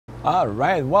All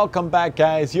right, welcome back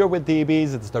guys. You're with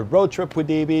DBZ. It's the road trip with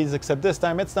DBZ, except this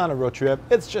time it's not a road trip,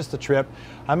 it's just a trip.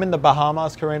 I'm in the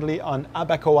Bahamas currently on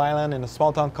Abaco Island in a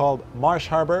small town called Marsh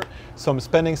Harbour. So I'm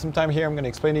spending some time here. I'm going to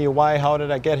explain to you why, how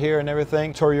did I get here and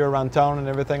everything, tour you around town and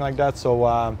everything like that.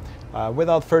 So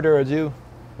without further ado,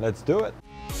 let's do it.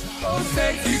 Oh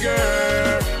sexy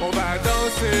girl, on va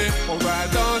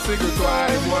danser que toi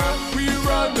et moi. We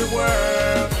run the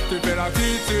world. Tu fais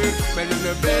l'altitude, mais je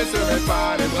ne baisserai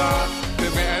pas les bras.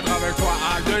 J'aimerais être avec toi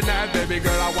à Genève, baby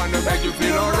girl, I wanna make you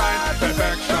feel alright.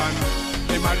 Perfection.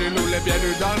 Imagine-nous les pieds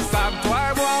nus dans le sable, toi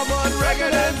et moi, mon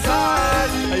record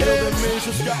inside. Aïe de mes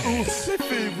jusqu'à où? Les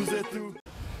filles, vous êtes où?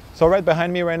 So right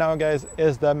behind me right now, guys,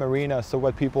 is the marina. So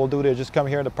what people do, they just come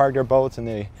here to park their boats and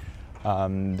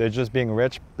they're just being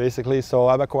rich, basically. So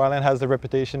Abaco Island has the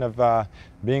reputation of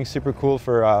being super cool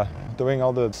for doing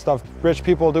all the stuff rich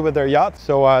people do with their yachts.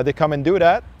 So they come and do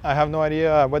that. I have no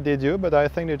idea what they do, but I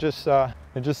think they just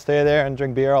stay there and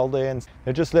drink beer all day and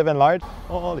they just live in large.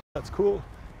 Oh, that's cool.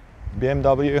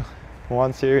 BMW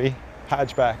 1 Series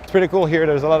hatchback. It's pretty cool here.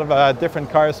 There's a lot of different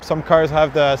cars. Some cars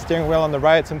have the steering wheel on the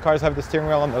right, some cars have the steering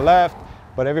wheel on the left,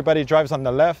 but everybody drives on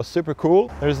the left. Super cool.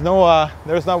 There's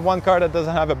not one car that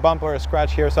doesn't have a bump or a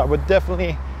scratch here, so I would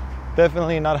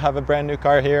definitely not have a brand new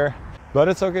car here. But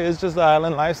it's okay, it's just the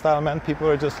island lifestyle, man. People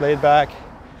are just laid back.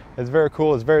 It's very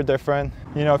cool, it's very different.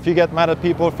 You know, if you get mad at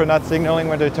people for not signaling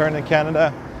when they turn in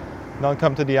Canada, don't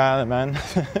come to the island, man.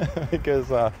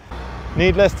 Because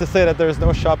needless to say that there's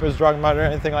no Shoppers Drug Mart or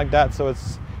anything like that, so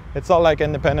it's all like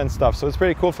independent stuff, so it's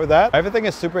pretty cool for that. Everything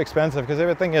is super expensive because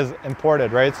everything is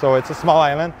imported, right? So it's a small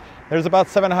island. There's about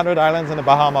 700 islands in the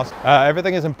Bahamas.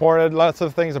 Everything is imported, lots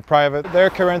of things are private. Their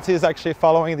currency is actually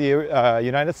following the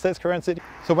United States currency.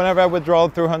 So whenever I withdraw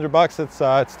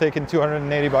 $300, it's taking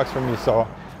 $280 from me. So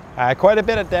quite a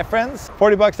bit of difference.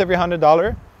 $40 every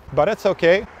 $100, but it's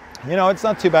okay. You know, it's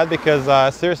not too bad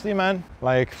because seriously, man,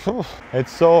 like, whew,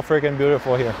 it's so freaking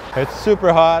beautiful here. It's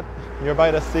super hot. You're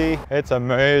by the sea. It's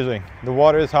amazing. The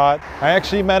water is hot. I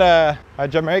actually met a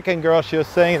Jamaican girl. She was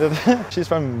saying that she's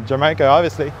from Jamaica,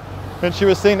 obviously. And she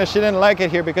was saying that she didn't like it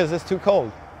here because it's too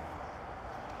cold.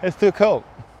 It's too cold.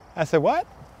 I said, what?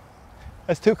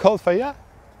 It's too cold for you?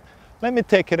 Let me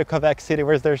take you to Quebec City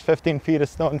where there's 15 feet of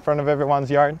snow in front of everyone's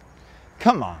yard.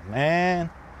 Come on, man.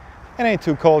 It ain't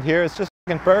too cold here. It's just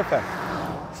perfect.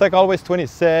 It's like always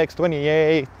 26,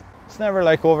 28. It's never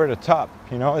like over the top,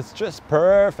 you know. It's just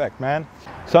perfect, man.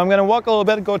 So I'm gonna walk a little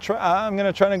bit. I'm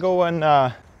gonna try to go in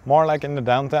more like in the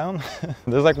downtown.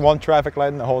 There's like one traffic light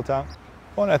in the whole town.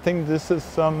 Oh, and I think this is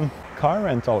some car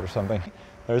rental or something.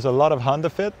 There's a lot of Honda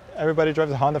Fit. Everybody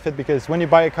drives a Honda Fit because when you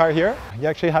buy a car here, you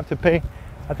actually have to pay,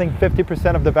 I think,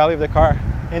 50% of the value of the car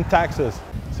in taxes.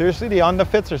 Seriously, the Honda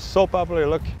Fits are so popular.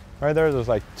 Look right there. There's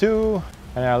like two.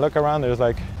 And I look around, there's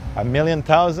like a million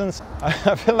thousands.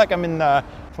 I feel like I'm in,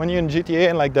 when you're in GTA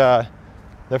and like the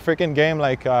freaking game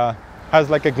like has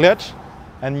like a glitch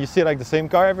and you see like the same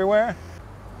car everywhere.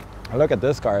 Look at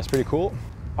this car, it's pretty cool.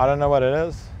 I don't know what it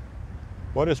is,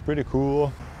 but it's pretty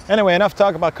cool. Anyway, enough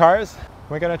talk about cars.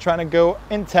 We're gonna try to go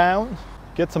in town,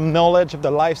 get some knowledge of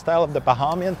the lifestyle of the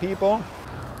Bahamian people.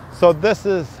 So this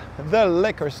is the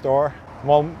liquor store.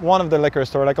 Well, one of the liquor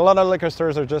stores. Like a lot of liquor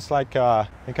stores are just like,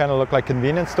 they kind of look like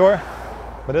convenience store.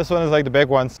 But this one is like the big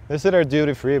ones. They say they're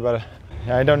duty free, but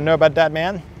I don't know about that,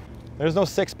 man. There's no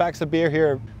 6 packs of beer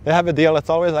here. They have a deal. It's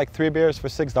always like 3 beers for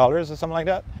 $6 or something like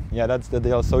that. Yeah, that's the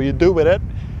deal. So you do with it.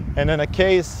 And then a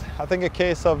case, I think a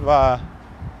case of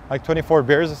like 24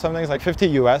 beers or something is like 50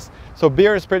 US. So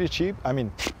beer is pretty cheap. I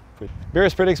mean, beer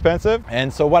is pretty expensive,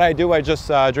 and so what I do, I just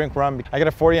drink rum. I get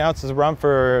a 40 ounces of rum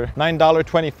for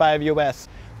 $9.25 US.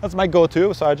 That's my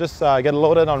go-to, so I just get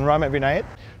loaded on rum every night.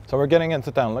 So we're getting into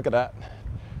town, look at that.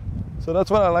 So that's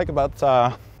what I like about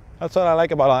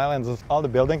islands, is all the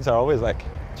buildings are always like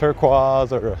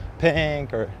turquoise or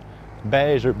pink or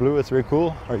beige or blue. It's very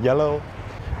cool, or yellow.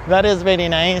 That is very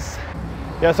nice.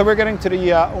 Yeah, so we're getting to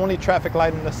the only traffic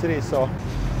light in the city, so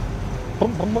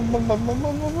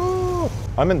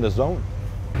I'm in the zone.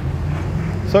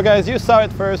 So guys, you saw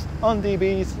it first on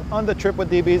DBZ, on the trip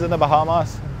with DBZ in the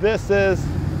Bahamas. This is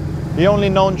the only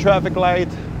known traffic light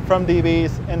from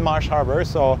DBZ in Marsh Harbour,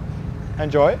 so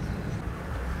enjoy.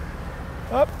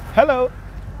 Oh, hello.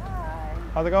 Hi.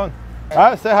 How's it going?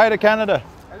 Say hi to Canada.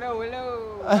 Hello,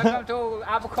 hello. Welcome to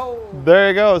Abaco. There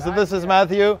you go. So this is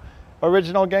Matthew,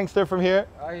 original gangster from here.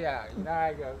 Oh yeah,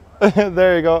 there you go.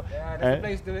 There you go. Yeah,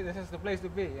 this is the place to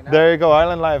be, you know? There you go,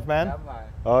 island life, man. Yeah, man.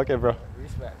 Okay, bro.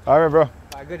 Respect. All right, bro.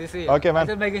 Good to see you. Okay, man.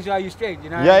 Just making sure you're straight, you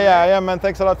know? Yeah, yeah, I am, man.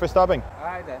 Thanks a lot for stopping. All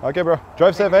right, then. Okay, bro.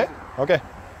 Drive safe, eh? Okay.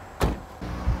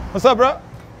 What's up, bro?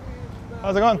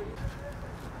 How's it going?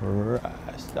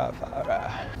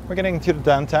 Rastafari. We're getting to the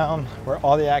downtown where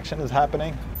all the action is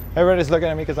happening. Everybody's looking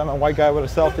at me because I'm a white guy with a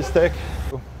selfie stick.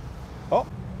 Oh,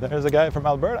 there's a guy from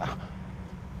Alberta.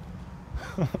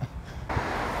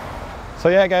 So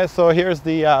yeah, guys, so here's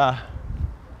the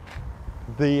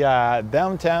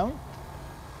downtown.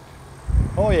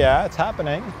 Oh yeah, it's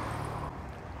happening.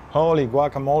 Holy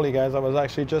guacamole, guys. I was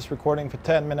actually just recording for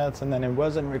 10 minutes and then it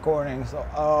wasn't recording, so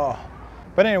oh.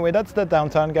 But anyway, that's the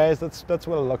downtown, guys. That's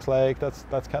what it looks like. That's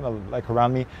kind of like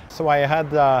around me. So I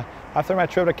had, after my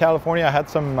trip to California, I had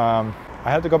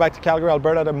to go back to Calgary,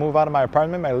 Alberta to move out of my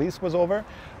apartment. My lease was over.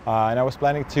 And I was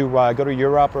planning to go to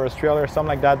Europe or Australia or something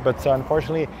like that, but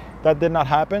unfortunately that did not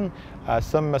happen.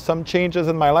 Some changes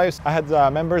in my life. I had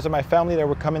members of my family that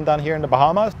were coming down here in the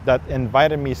Bahamas that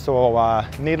invited me, so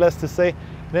needless to say,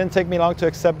 it didn't take me long to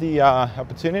accept the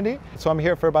opportunity. So I'm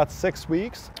here for about 6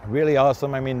 weeks. Really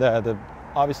awesome. I mean,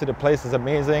 obviously the place is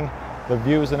amazing, the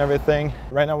views and everything.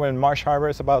 Right now we're in Marsh Harbour.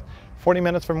 It's about 40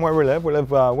 minutes from where we live. We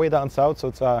live way down south, so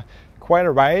it's quite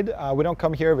a ride. We don't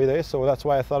come here every day, so that's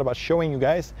why I thought about showing you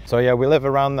guys. So yeah, we live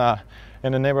around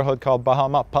in a neighborhood called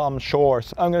Bahama Palm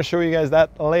Shores. I'm gonna show you guys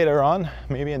that later on,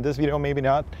 maybe in this video, maybe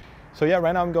not. So yeah,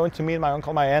 right now I'm going to meet my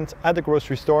uncle, my aunt at the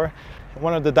grocery store.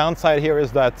 One of the downside here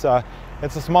is that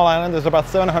it's a small island. There's about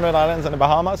 700 islands in the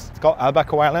Bahamas. It's called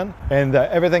Abaco Island. And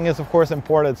everything is of course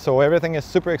imported. So everything is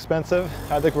super expensive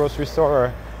at the grocery store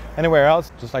or anywhere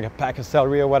else. Just like a pack of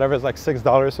celery or whatever is like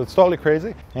 $6. So it's totally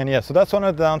crazy. And yeah, so that's one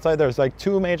of the downside. There's like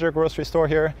 2 major grocery store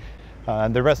here.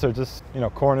 And the rest are just, you know,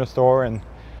 corner store, and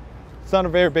it's not a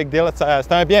very big deal. It's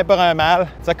un bien pour un mal.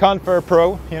 It's a con for a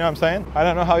pro, you know what I'm saying? I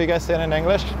don't know how you guys say it in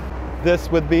English. This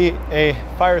would be a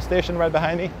fire station right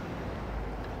behind me.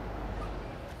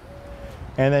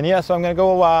 And then yeah, so I'm gonna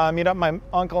go meet up my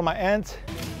uncle, my aunt.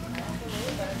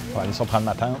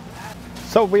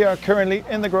 So we are currently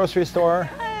in the grocery store.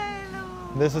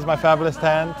 Hello. This is my fabulous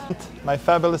aunt. My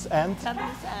fabulous aunt.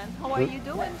 Fabulous aunt. How are you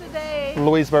doing today?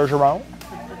 Louise Bergeron.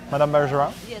 Madame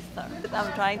Bergeron. Yes, sir.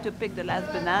 I'm trying to pick the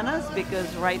last bananas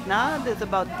because right now there's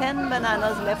about 10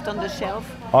 bananas left on the shelf.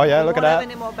 Oh yeah, look at that. We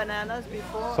won't have any more bananas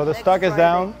before. So the next stock is Friday.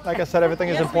 down. Like I said, everything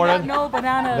is imported. No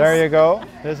bananas. There you go.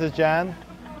 This is Jan.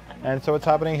 And so it's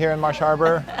happening here in Marsh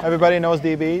Harbour. Everybody knows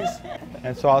DBs.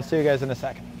 And so I'll see you guys in a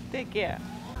second. Take care.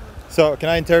 So can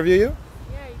I interview you?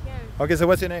 Yeah, you can. Okay, so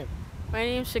what's your name? My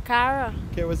name's Shakara.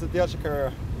 Okay, what's the deal,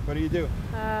 Shakira? What do you do?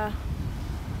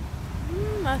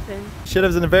 Nothing. She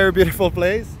lives in a very beautiful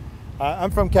place.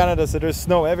 I'm from Canada, so there's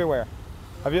snow everywhere.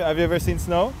 Have you ever seen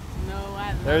snow? No,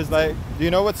 I don't. There's like, do you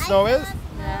know what snow is?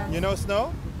 Yeah. You know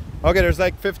snow? Okay, there's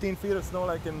like 15 feet of snow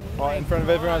like in front of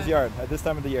everyone's yard at this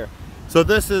time of the year. So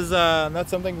this is not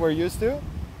something we're used to,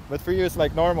 but for you it's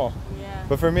like normal. Yeah.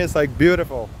 But for me it's like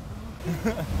beautiful.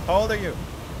 How old are you?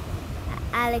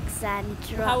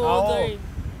 Alexandra. How old are you?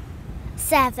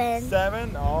 7.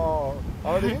 7? Oh,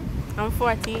 how old are you? I'm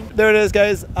 14. There it is,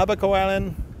 guys. Abaco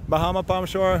Island, Bahama Palm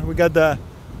Shore. We got the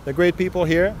great people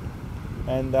here.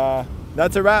 And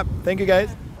that's a wrap. Thank you,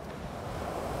 guys.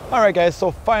 All right, guys.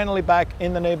 So finally back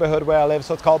in the neighborhood where I live.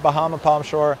 So it's called Bahama Palm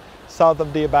Shore, south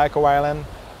of the Abaco Island.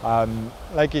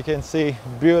 Like you can see,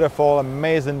 beautiful,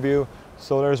 amazing view.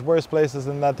 So there's worse places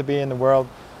than that to be in the world.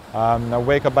 I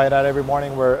wake up by that every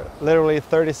morning. We're literally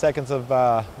 30 seconds of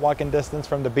walking distance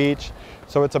from the beach.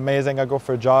 So it's amazing. I go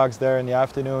for jogs there in the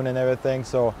afternoon and everything.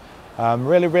 So I'm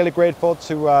really, really grateful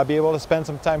to be able to spend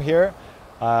some time here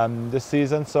this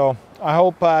season. So I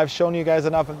hope I've shown you guys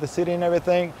enough of the city and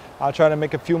everything. I'll try to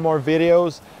make a few more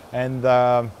videos. And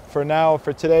for now,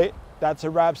 for today, that's a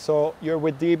wrap. So you're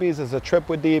with DBZ. It's a trip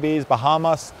with DBZ,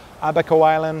 Bahamas, Abaco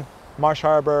Island, Marsh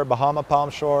Harbour, Bahama Palm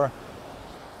Shore.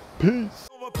 Peace.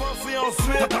 On va passer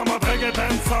ensuite dans ma baguette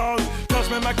and sale. Quand je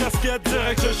mets ma casquette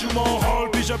direct, je joue mon rôle,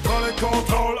 puis je prends le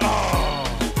contrôle.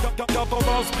 Quand on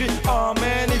danse, prie, oh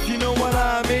man, if you know what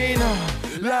I mean.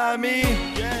 L'ami,